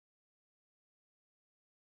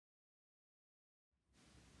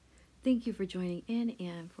Thank you for joining in,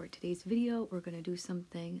 and for today's video we're going to do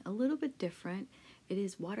something a little bit different. It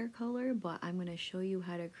is watercolor, but I'm going to show you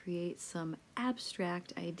how to create some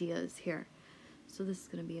abstract ideas here. So this is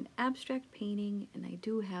going to be an abstract painting, and I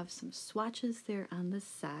do have some swatches there on the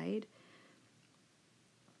side.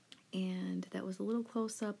 And that was a little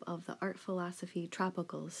close-up of the Art Philosophy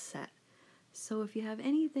Tropicals set. So if you have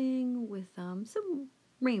anything with some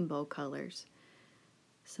rainbow colors,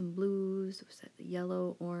 some blues, the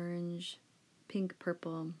yellow, orange, pink,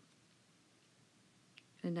 purple,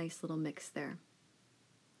 a nice little mix there.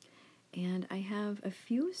 And I have a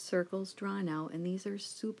few circles drawn out, and these are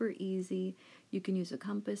super easy. You can use a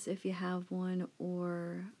compass if you have one,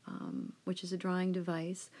 or which is a drawing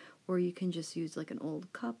device, or you can just use like an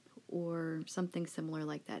old cup or something similar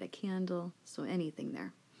like that, a candle, so anything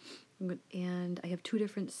there. And I have two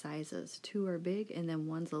different sizes. Two are big, and then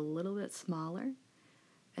one's a little bit smaller.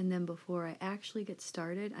 And then before I actually get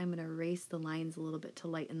started, I'm going to erase the lines a little bit to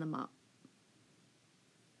lighten them up.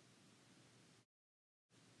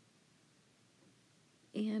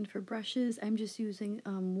 And for brushes, I'm just using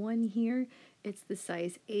one here. It's the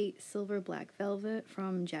size 8 Silver Black Velvet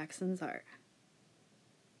from Jackson's Art.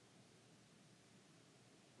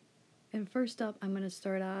 And first up, I'm going to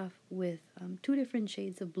start off with two different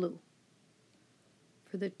shades of blue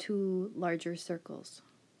for the two larger circles.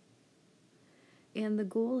 And the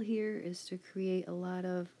goal here is to create a lot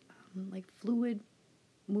of like fluid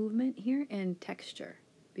movement here and texture,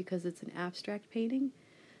 because it's an abstract painting.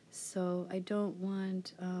 So I don't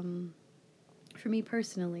want, for me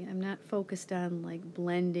personally, I'm not focused on like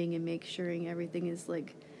blending and make sure everything is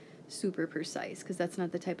like super precise, because that's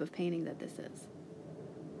not the type of painting that this is.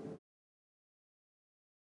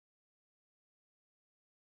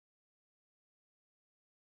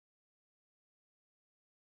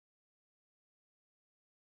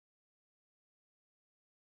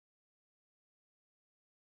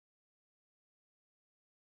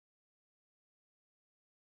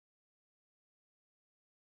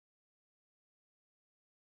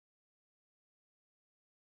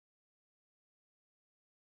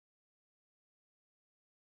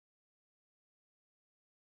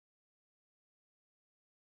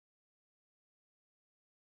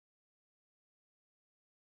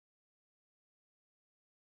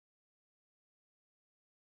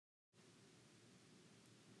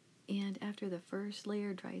 And after the first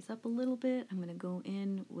layer dries up a little bit, I'm going to go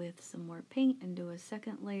in with some more paint and do a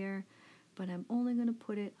second layer, but I'm only going to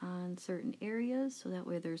put it on certain areas so that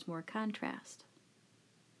way there's more contrast.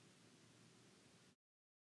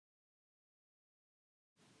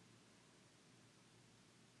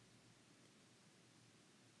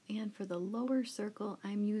 And for the lower circle,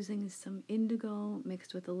 I'm using some indigo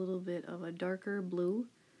mixed with a little bit of a darker blue.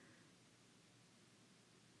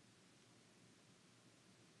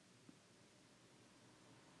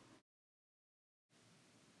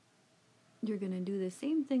 You're going to do the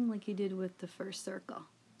same thing like you did with the first circle.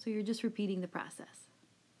 So you're just repeating the process.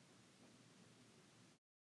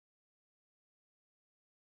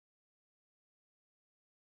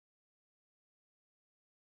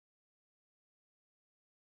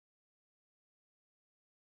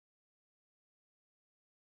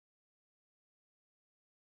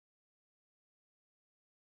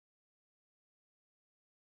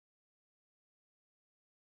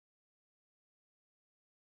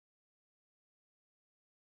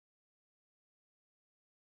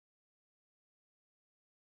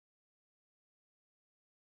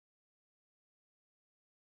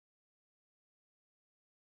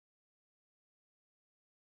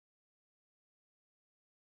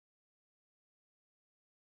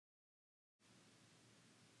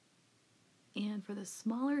 And for the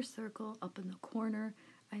smaller circle up in the corner,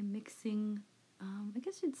 I'm mixing, I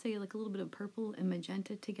guess you'd say like a little bit of purple and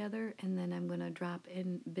magenta together, and then I'm going to drop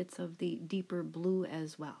in bits of the deeper blue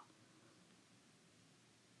as well.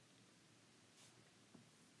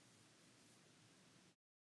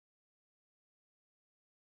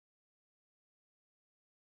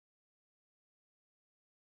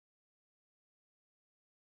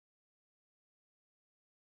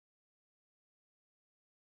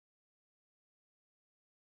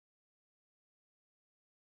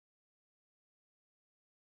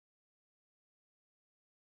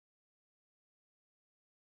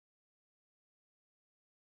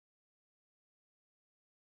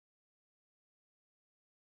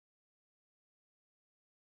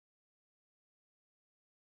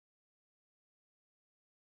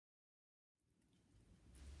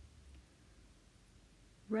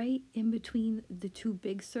 Right in between the two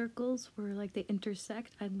big circles where like they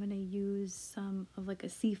intersect, I'm going to use some of like a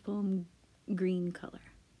seafoam green color.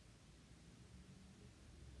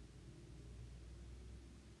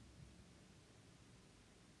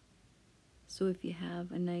 So if you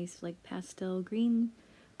have a nice like pastel green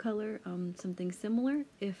color, something similar.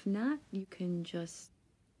 If not, you can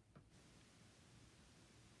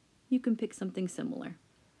pick something similar.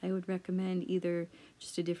 I would recommend either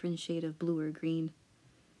just a different shade of blue or green.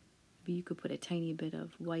 Maybe you could put a tiny bit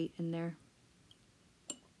of white in there.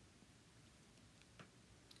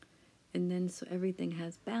 And then so everything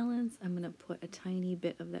has balance, I'm going to put a tiny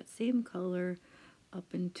bit of that same color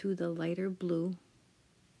up into the lighter blue.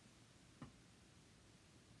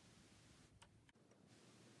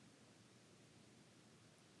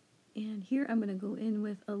 And here I'm going to go in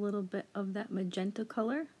with a little bit of that magenta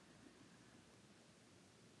color.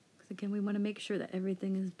 Because again, we want to make sure that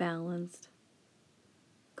everything is balanced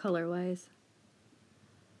color-wise.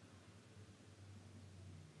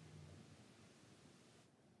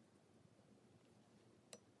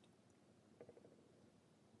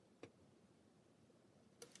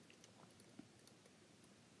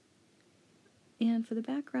 And for the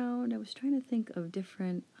background, I was trying to think of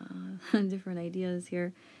different different ideas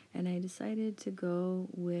here, and I decided to go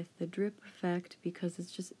with the drip effect because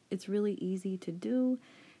it's really easy to do,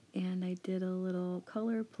 and I did a little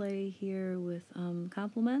color play here with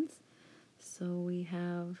complements. So we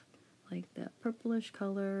have like that purplish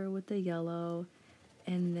color with the yellow,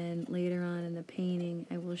 and then later on in the painting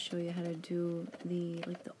I will show you how to do the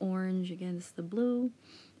orange against the blue,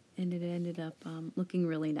 and it ended up looking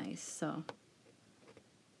really nice. So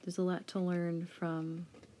there's a lot to learn from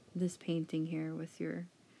this painting here with your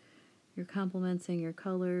complements and your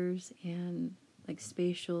colors and like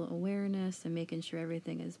spatial awareness and making sure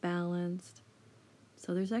everything is balanced.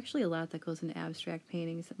 So there's actually a lot that goes into abstract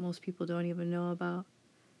paintings that most people don't even know about.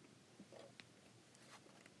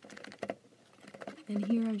 And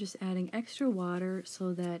here I'm just adding extra water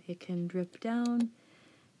so that it can drip down,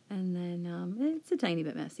 and then it's a tiny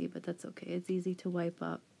bit messy, but that's okay. It's easy to wipe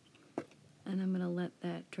up. And I'm going to let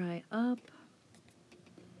that dry up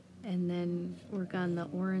and then work on the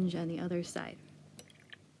orange on the other side.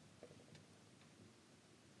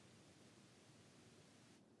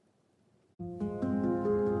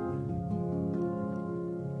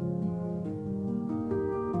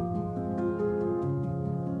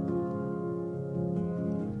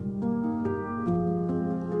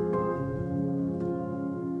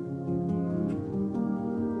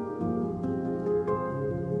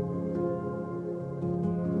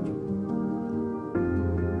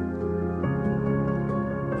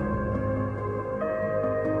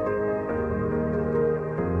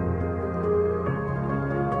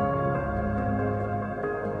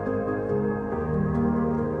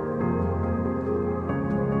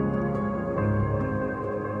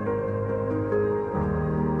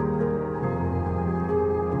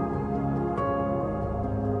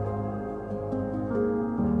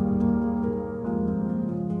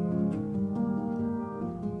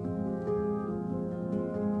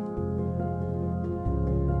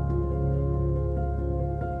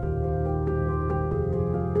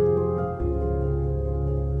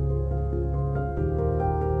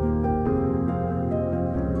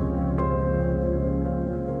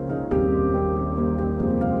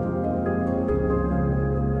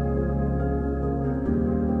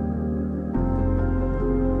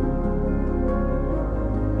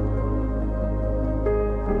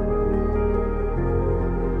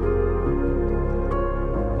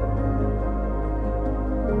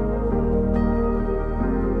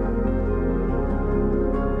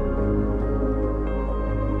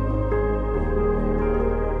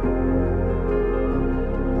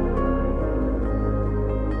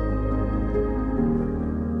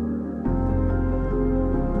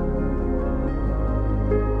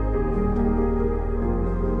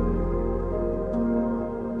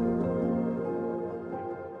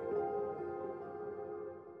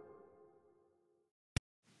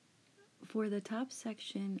 For the top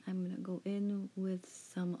section, I'm going to go in with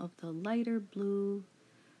some of the lighter blue,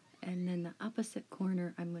 and then the opposite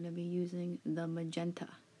corner I'm going to be using the magenta.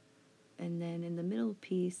 And then in the middle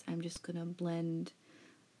piece, I'm just going to blend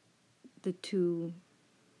the two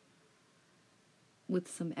with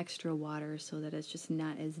some extra water so that it's just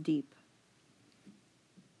not as deep.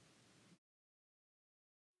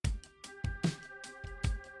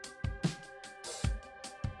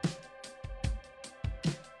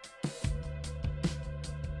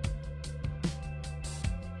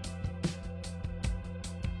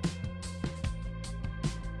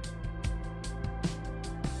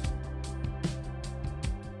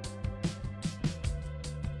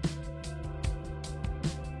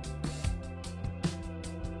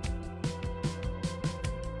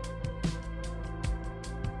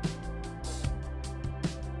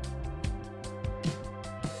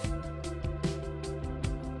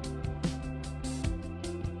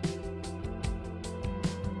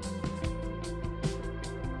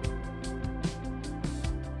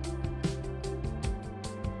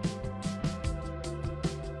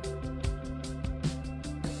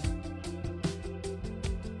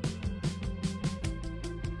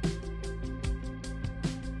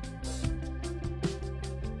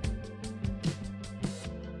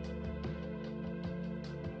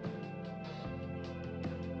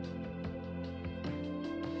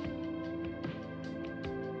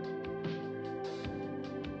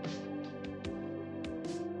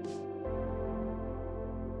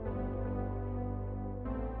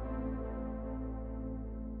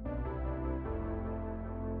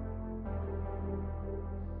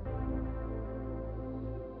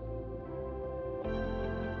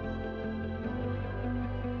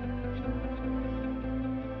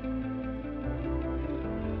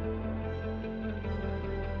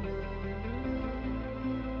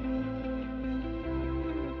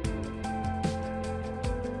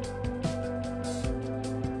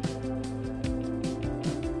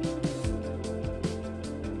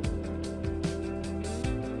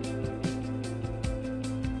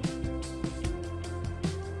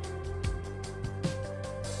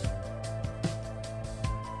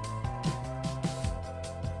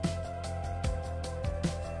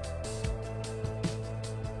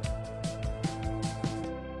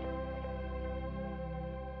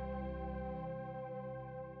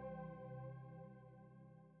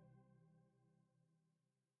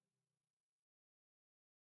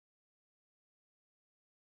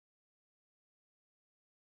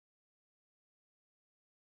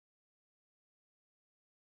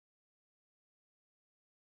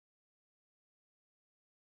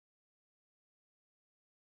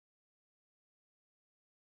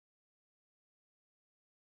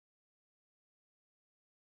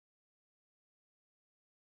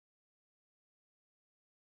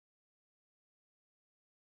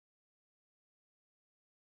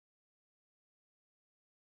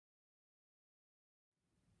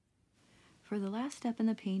 For the last step in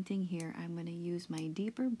the painting here, I'm going to use my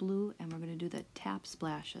deeper blue and we're going to do the tap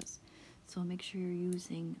splashes. So make sure you're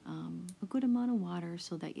using a good amount of water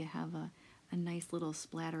so that you have a nice little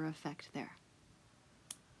splatter effect there.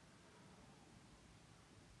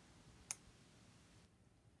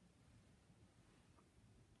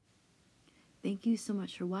 Thank you so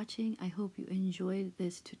much for watching. I hope you enjoyed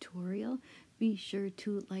this tutorial. Be sure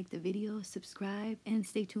to like the video, subscribe, and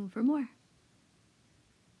stay tuned for more.